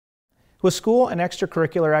With school and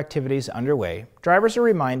extracurricular activities underway, drivers are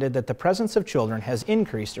reminded that the presence of children has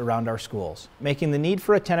increased around our schools, making the need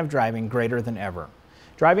for attentive driving greater than ever.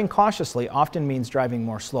 Driving cautiously often means driving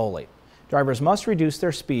more slowly. Drivers must reduce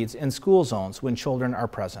their speeds in school zones when children are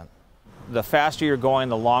present. The faster you're going,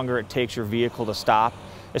 the longer it takes your vehicle to stop,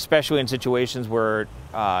 especially in situations where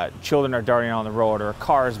children are darting on the road or a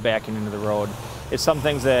car is backing into the road. It's some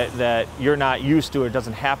things that you're not used to, it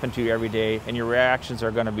doesn't happen to you every day, and your reactions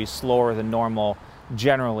are going to be slower than normal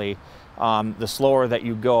generally. The slower that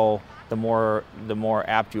you go, the more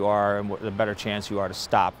apt you are and the better chance you are to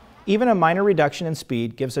stop. Even a minor reduction in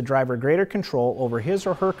speed gives a driver greater control over his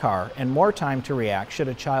or her car and more time to react should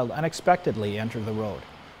a child unexpectedly enter the road.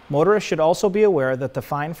 Motorists should also be aware that the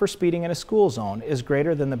fine for speeding in a school zone is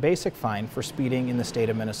greater than the basic fine for speeding in the state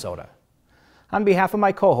of Minnesota. On behalf of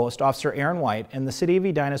my co-host, Officer Aaron White, and the City of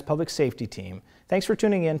Edina's Public Safety Team, thanks for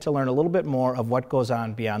tuning in to learn a little bit more of what goes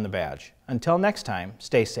on beyond the badge. Until next time,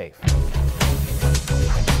 stay safe.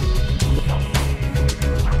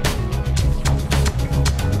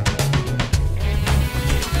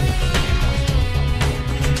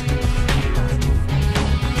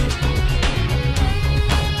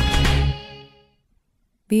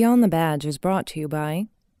 Beyond the Badge is brought to you by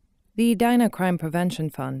the Edina Crime Prevention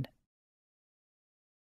Fund,